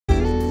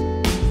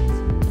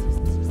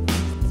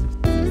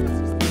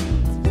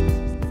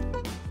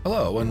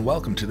Hello and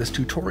welcome to this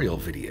tutorial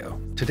video.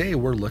 Today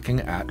we're looking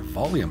at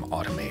volume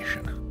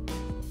automation.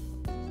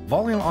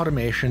 Volume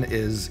automation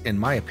is, in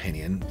my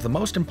opinion, the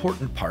most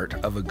important part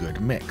of a good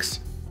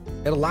mix.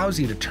 It allows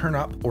you to turn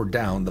up or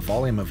down the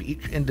volume of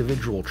each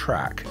individual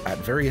track at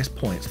various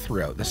points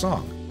throughout the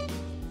song.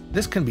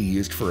 This can be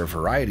used for a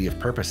variety of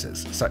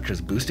purposes, such as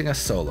boosting a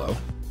solo,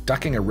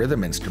 ducking a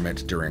rhythm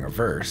instrument during a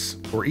verse,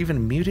 or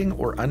even muting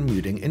or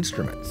unmuting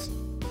instruments.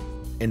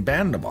 In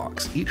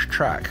Band-in-a-Box, each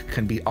track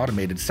can be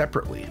automated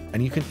separately,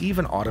 and you can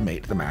even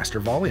automate the master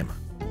volume.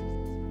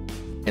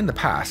 In the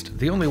past,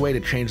 the only way to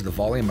change the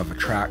volume of a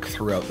track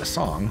throughout the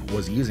song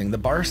was using the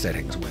bar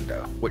settings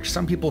window, which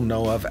some people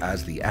know of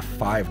as the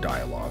F5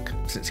 dialog,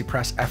 since you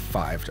press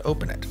F5 to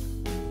open it.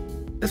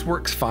 This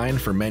works fine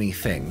for many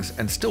things,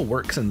 and still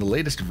works in the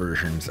latest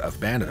versions of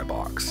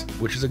Band-in-a-Box,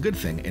 which is a good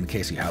thing in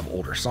case you have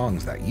older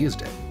songs that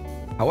used it.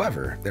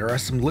 However, there are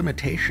some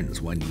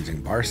limitations when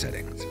using bar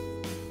settings.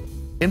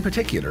 In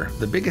particular,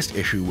 the biggest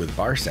issue with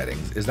bar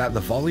settings is that the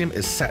volume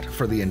is set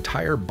for the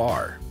entire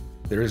bar.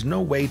 There is no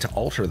way to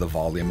alter the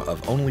volume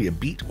of only a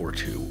beat or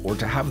two, or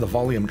to have the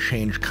volume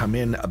change come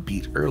in a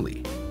beat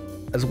early.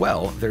 As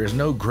well, there is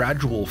no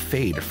gradual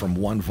fade from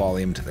one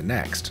volume to the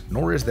next,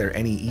 nor is there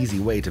any easy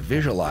way to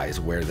visualize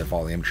where the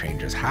volume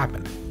changes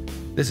happen.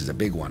 This is a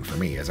big one for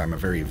me, as I'm a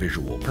very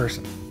visual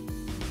person.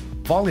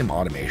 Volume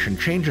automation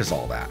changes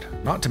all that,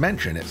 not to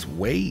mention it's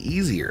way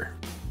easier.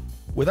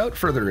 Without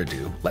further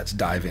ado, let's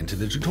dive into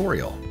the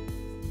tutorial.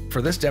 For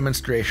this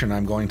demonstration,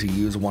 I'm going to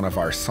use one of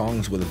our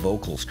Songs with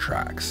Vocals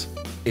tracks.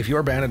 If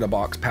your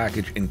Band-in-a-Box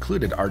package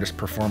included Artist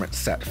Performance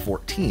Set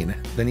 14,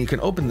 then you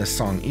can open this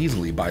song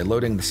easily by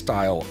loading the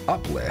style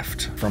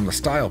Uplift from the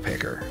style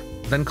picker.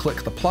 Then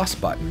click the plus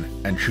button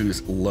and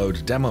choose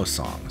Load Demo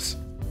Songs.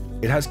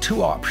 It has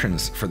two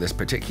options for this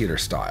particular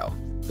style.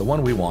 The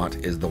one we want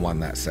is the one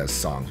that says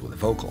Songs with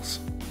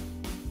Vocals.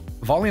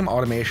 Volume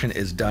automation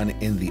is done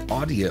in the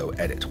Audio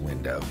Edit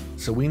window,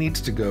 so we need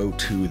to go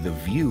to the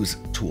Views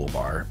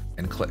toolbar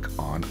and click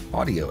on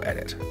Audio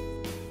Edit.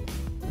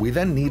 We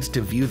then need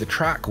to view the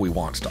track we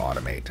want to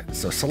automate,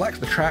 so select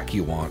the track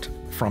you want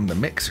from the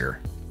mixer,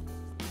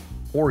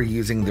 or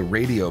using the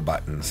radio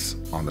buttons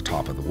on the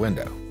top of the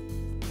window.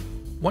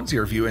 Once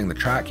you're viewing the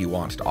track you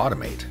want to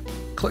automate,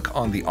 click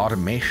on the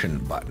Automation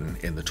button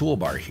in the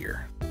toolbar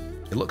here.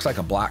 It looks like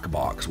a black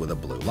box with a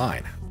blue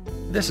line.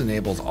 This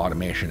enables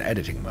automation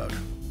editing mode.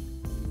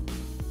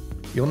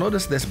 You'll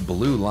notice this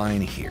blue line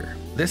here.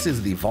 This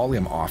is the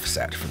volume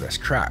offset for this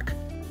track.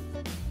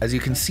 As you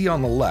can see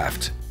on the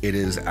left, it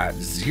is at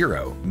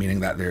 0,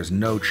 meaning that there's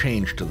no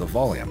change to the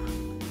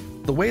volume.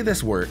 The way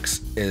this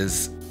works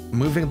is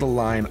moving the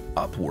line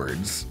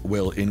upwards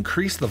will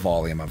increase the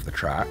volume of the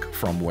track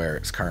from where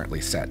it's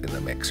currently set in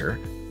the mixer,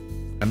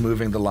 and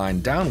moving the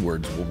line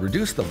downwards will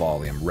reduce the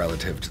volume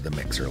relative to the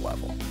mixer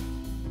level.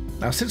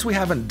 Now, since we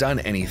haven't done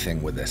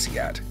anything with this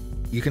yet,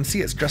 you can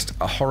see it's just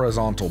a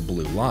horizontal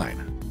blue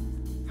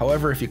line.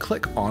 However, if you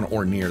click on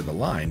or near the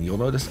line, you'll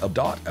notice a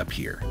dot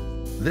appear.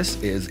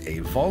 This is a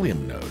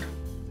volume node.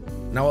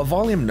 Now, a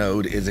volume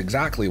node is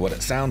exactly what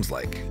it sounds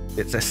like.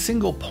 It's a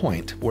single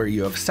point where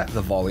you have set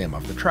the volume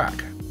of the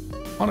track.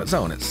 On its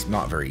own, it's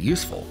not very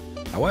useful.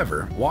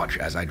 However, watch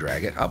as I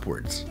drag it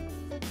upwards.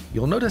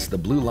 You'll notice the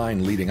blue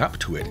line leading up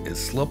to it is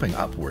sloping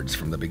upwards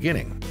from the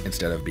beginning,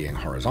 instead of being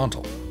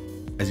horizontal.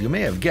 As you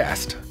may have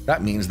guessed,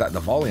 that means that the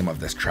volume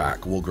of this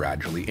track will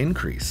gradually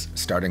increase,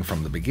 starting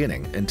from the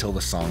beginning until the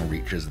song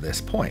reaches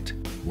this point,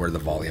 where the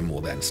volume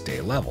will then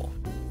stay level.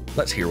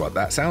 Let's hear what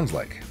that sounds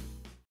like.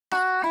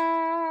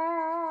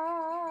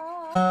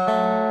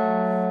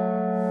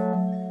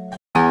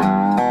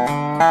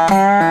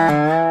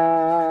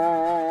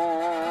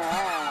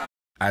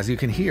 As you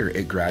can hear,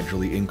 it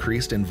gradually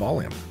increased in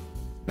volume.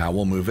 Now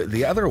we'll move it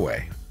the other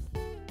way.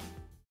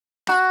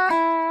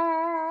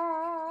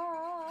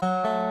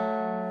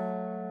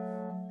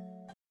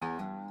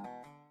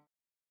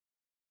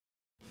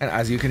 And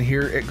as you can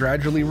hear, it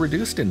gradually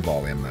reduced in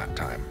volume that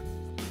time.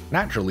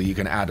 Naturally, you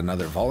can add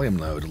another volume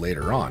node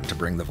later on to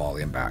bring the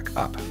volume back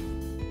up.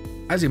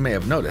 As you may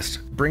have noticed,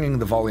 bringing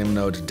the volume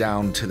node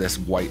down to this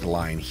white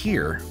line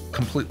here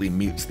completely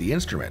mutes the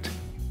instrument.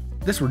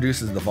 This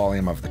reduces the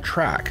volume of the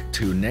track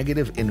to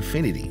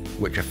 -infinity,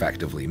 which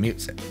effectively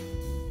mutes it.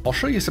 I'll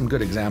show you some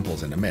good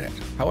examples in a minute.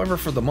 However,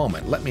 for the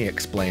moment, let me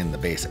explain the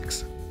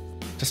basics.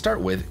 To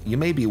start with, you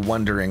may be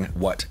wondering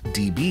what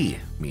dB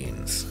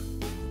means.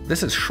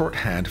 This is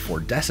shorthand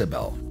for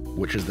decibel,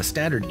 which is the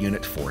standard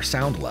unit for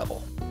sound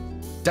level.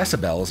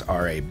 Decibels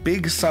are a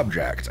big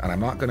subject, and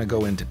I'm not going to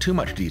go into too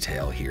much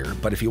detail here,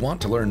 but if you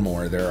want to learn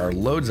more, there are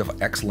loads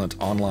of excellent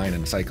online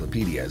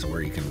encyclopedias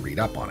where you can read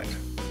up on it.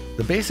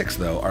 The basics,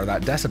 though, are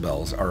that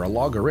decibels are a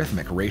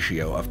logarithmic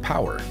ratio of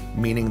power,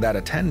 meaning that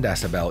a 10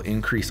 decibel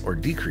increase or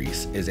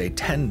decrease is a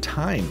 10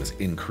 times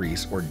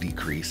increase or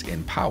decrease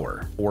in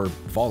power, or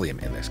volume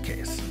in this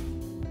case.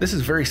 This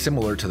is very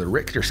similar to the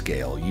Richter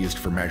scale used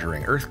for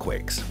measuring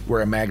earthquakes,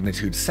 where a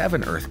magnitude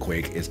 7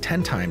 earthquake is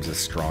 10 times as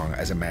strong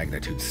as a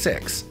magnitude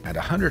 6, and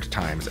 100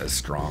 times as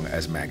strong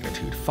as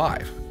magnitude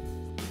 5.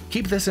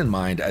 Keep this in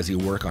mind as you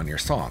work on your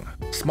song.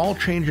 Small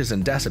changes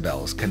in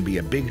decibels can be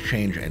a big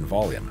change in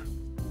volume.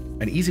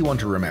 An easy one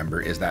to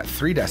remember is that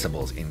 3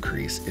 decibels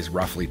increase is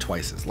roughly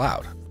twice as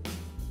loud.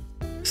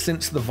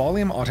 Since the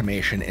volume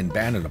automation in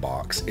Band in a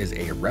Box is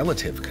a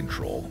relative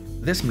control,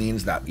 this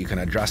means that you can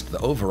adjust the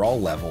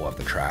overall level of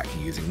the track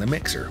using the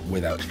mixer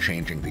without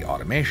changing the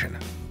automation.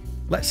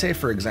 Let's say,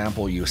 for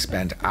example, you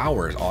spent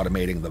hours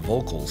automating the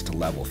vocals to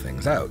level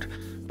things out,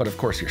 but of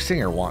course your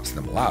singer wants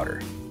them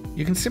louder.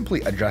 You can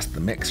simply adjust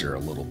the mixer a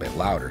little bit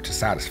louder to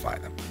satisfy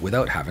them,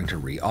 without having to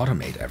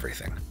re-automate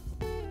everything.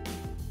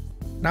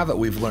 Now that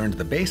we've learned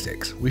the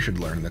basics, we should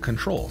learn the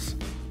controls.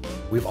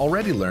 We've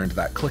already learned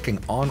that clicking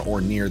on or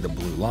near the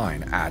blue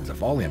line adds a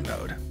volume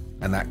node,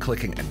 and that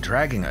clicking and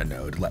dragging a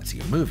node lets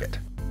you move it.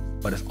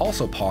 But it's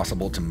also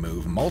possible to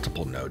move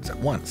multiple nodes at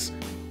once.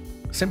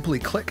 Simply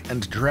click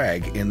and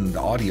drag in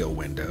the audio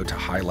window to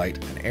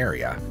highlight an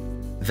area.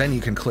 Then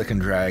you can click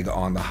and drag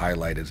on the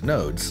highlighted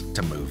nodes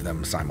to move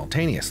them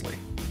simultaneously.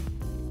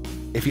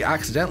 If you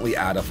accidentally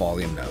add a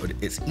volume node,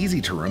 it's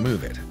easy to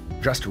remove it.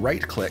 Just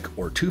right-click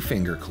or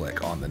 2-finger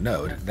click on the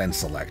node, then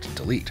select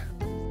Delete.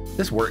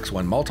 This works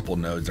when multiple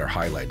nodes are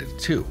highlighted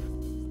too.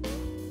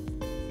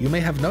 You may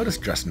have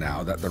noticed just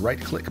now that the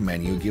right-click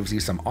menu gives you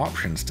some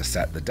options to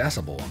set the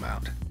decibel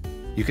amount.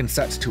 You can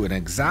set to an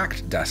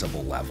exact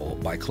decibel level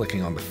by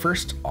clicking on the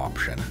first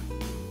option,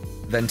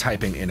 then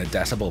typing in a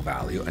decibel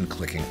value and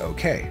clicking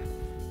OK.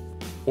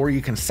 Or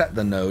you can set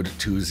the node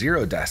to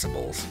 0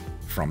 decibels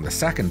from the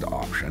second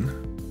option,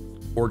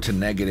 or to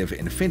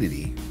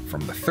 -infinity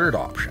from the third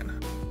option.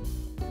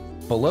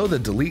 Below the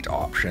delete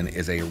option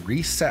is a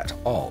reset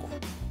all.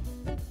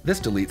 This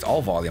deletes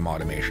all volume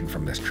automation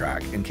from this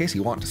track in case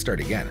you want to start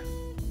again.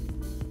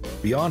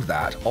 Beyond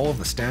that, all of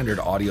the standard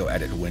audio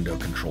edit window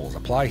controls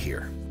apply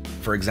here.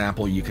 For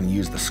example, you can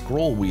use the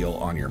scroll wheel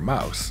on your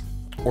mouse,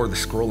 or the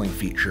scrolling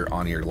feature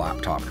on your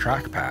laptop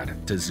trackpad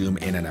to zoom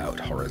in and out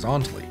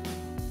horizontally.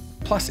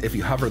 Plus, if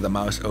you hover the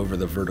mouse over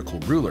the vertical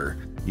ruler,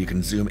 you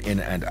can zoom in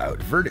and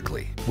out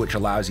vertically, which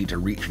allows you to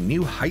reach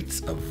new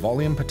heights of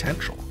volume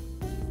potential.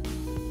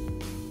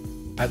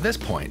 At this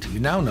point, you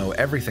now know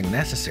everything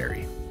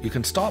necessary. You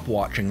can stop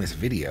watching this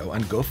video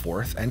and go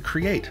forth and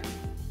create.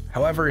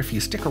 However, if you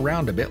stick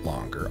around a bit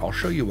longer, I'll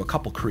show you a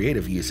couple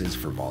creative uses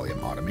for volume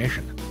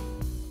automation.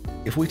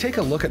 If we take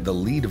a look at the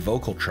lead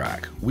vocal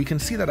track, we can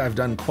see that I've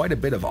done quite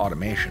a bit of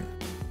automation.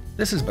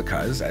 This is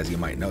because, as you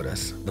might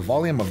notice, the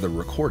volume of the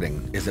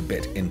recording is a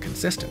bit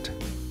inconsistent.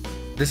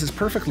 This is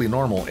perfectly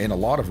normal in a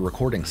lot of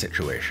recording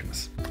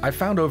situations. I've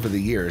found over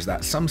the years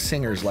that some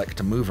singers like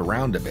to move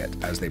around a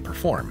bit as they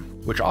perform,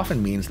 which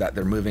often means that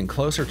they're moving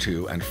closer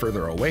to and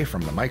further away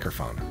from the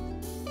microphone.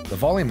 The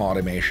volume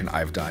automation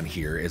I've done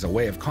here is a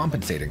way of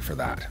compensating for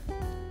that.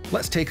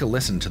 Let's take a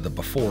listen to the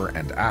before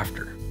and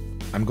after.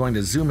 I'm going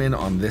to zoom in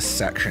on this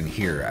section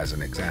here as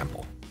an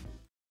example.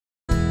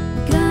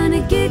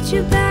 Gonna get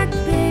you back,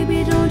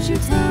 baby, don't you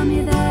tell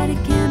me that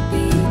it can't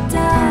be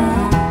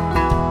done.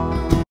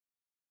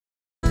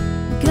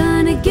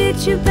 Gonna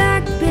get you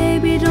back,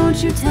 baby,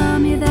 don't you tell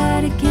me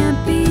that it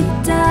can't be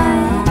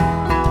done.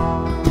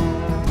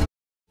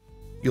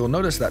 You'll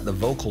notice that the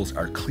vocals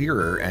are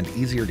clearer and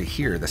easier to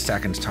hear the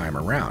second time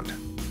around.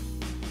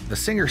 The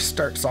singer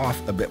starts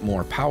off a bit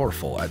more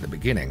powerful at the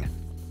beginning,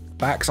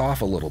 backs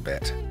off a little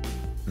bit,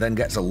 then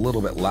gets a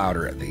little bit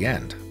louder at the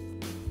end.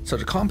 So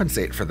to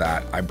compensate for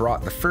that, I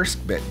brought the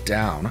first bit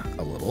down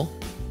a little,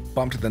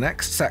 bumped the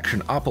next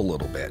section up a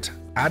little bit,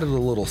 added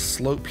a little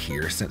slope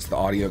here since the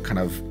audio kind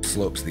of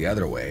slopes the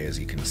other way, as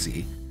you can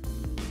see,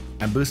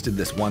 and boosted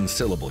this one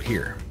syllable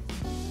here.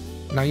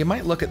 Now you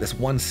might look at this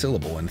one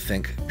syllable and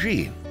think,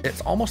 gee,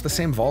 it's almost the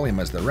same volume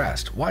as the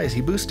rest, why is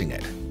he boosting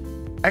it?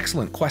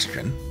 Excellent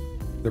question.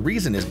 The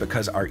reason is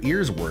because our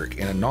ears work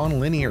in a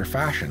non-linear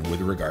fashion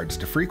with regards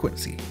to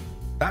frequency.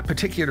 That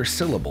particular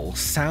syllable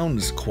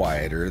sounds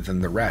quieter than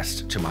the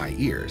rest to my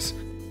ears,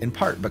 in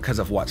part because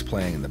of what's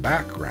playing in the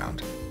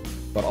background,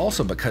 but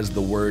also because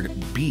the word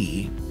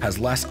be has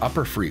less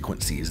upper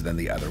frequencies than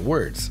the other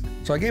words,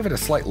 so I gave it a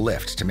slight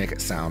lift to make it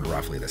sound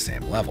roughly the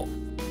same level.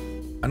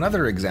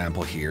 Another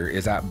example here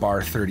is at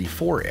bar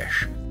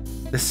 34-ish.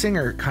 The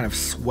singer kind of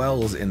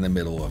swells in the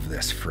middle of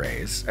this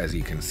phrase, as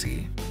you can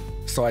see,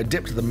 so I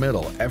dipped the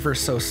middle ever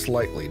so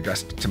slightly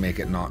just to make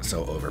it not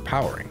so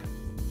overpowering.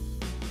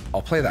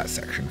 I'll play that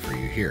section for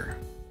you here.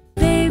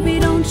 Baby,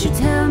 don't you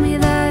tell me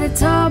that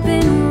it's all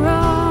been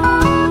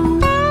wrong.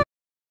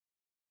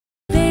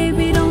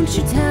 Baby, don't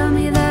you tell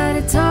me that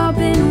it's all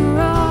been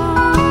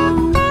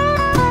wrong.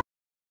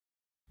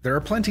 There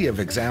are plenty of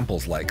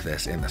examples like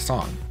this in the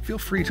song. Feel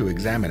free to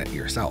examine it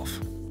yourself.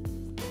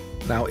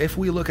 Now, if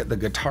we look at the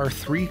Guitar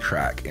 3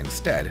 track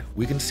instead,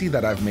 we can see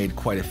that I've made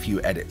quite a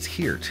few edits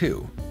here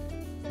too.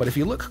 But if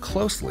you look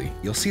closely,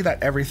 you'll see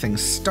that everything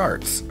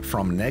starts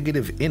from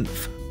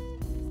 -inf.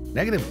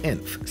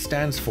 -inf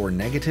stands for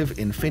negative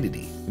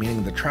infinity,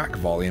 meaning the track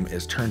volume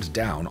is turned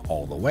down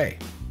all the way.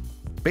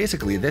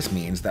 Basically, this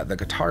means that the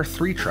Guitar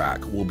 3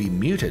 track will be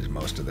muted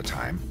most of the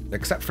time,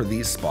 except for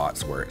these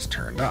spots where it's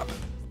turned up.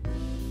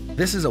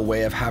 This is a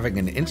way of having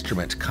an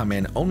instrument come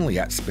in only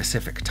at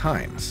specific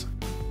times.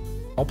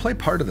 I'll play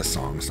part of the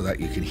song so that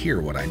you can hear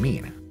what I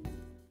mean.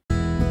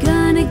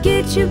 Gonna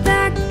get you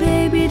back,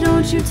 baby,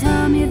 don't you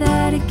tell me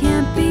that it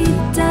can't be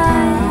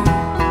done.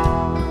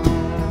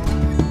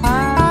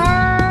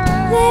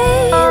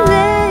 Lately,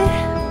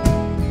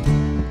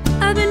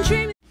 I've been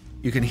dreaming.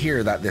 You can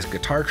hear that this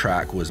guitar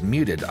track was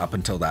muted up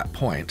until that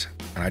point,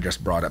 and I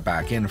just brought it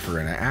back in for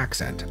an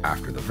accent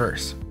after the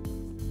verse.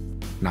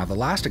 Now the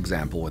last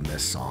example in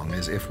this song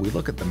is if we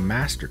look at the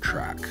master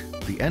track,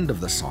 the end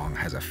of the song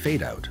has a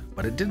fade out,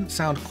 but it didn't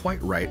sound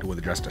quite right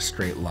with just a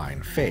straight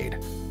line fade,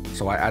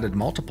 so I added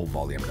multiple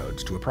volume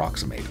nodes to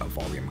approximate a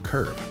volume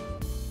curve.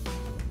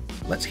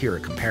 Let's hear a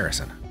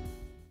comparison.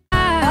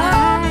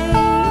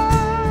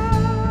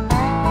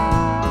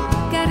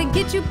 Gotta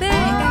get you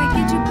back, gotta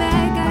get you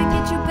back, gotta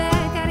get you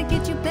back, gotta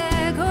get you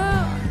back,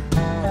 oh.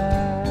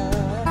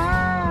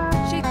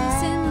 Shake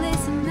this and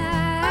listen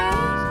night.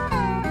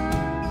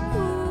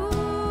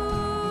 Ooh.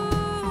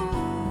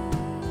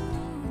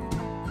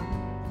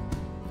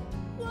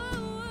 Whoa,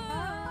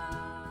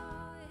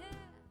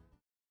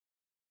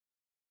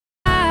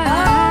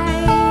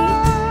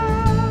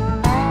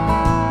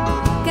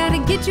 gotta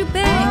get you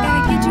back,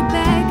 gotta get you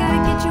back, gotta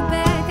get you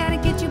back, gotta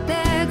get you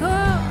back, oh.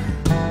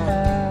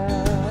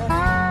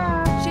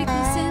 Shake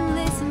this and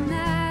listen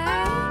night.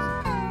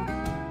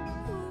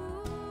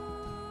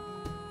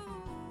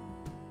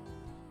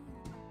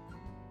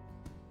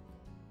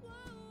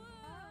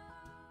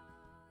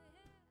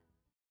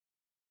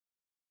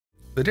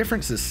 The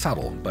difference is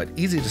subtle, but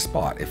easy to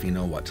spot if you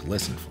know what to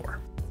listen for.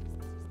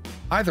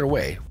 Either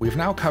way, we've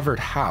now covered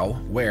how,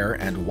 where,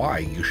 and why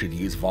you should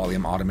use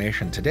volume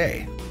automation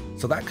today,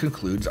 so that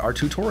concludes our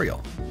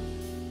tutorial.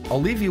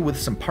 I'll leave you with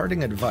some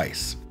parting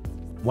advice.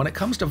 When it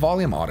comes to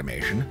volume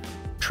automation,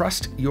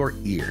 trust your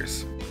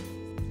ears.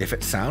 If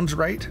it sounds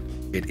right,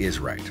 it is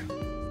right.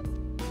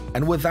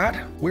 And with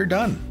that, we're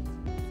done.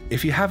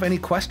 If you have any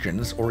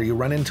questions or you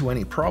run into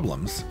any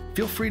problems,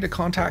 feel free to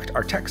contact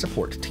our tech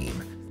support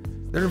team.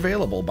 They're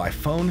available by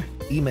phone,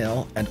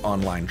 email, and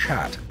online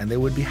chat, and they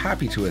would be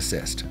happy to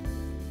assist.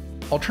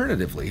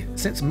 Alternatively,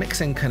 since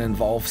mixing can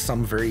involve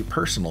some very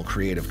personal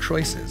creative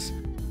choices,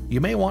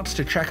 you may want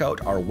to check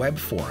out our web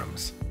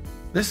forums.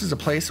 This is a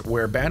place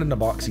where Band in a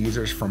Box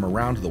users from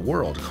around the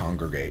world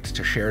congregate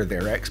to share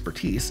their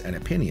expertise and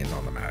opinions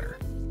on the matter.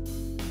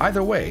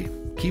 Either way,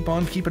 keep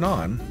on keeping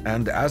on,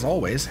 and as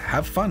always,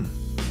 have fun.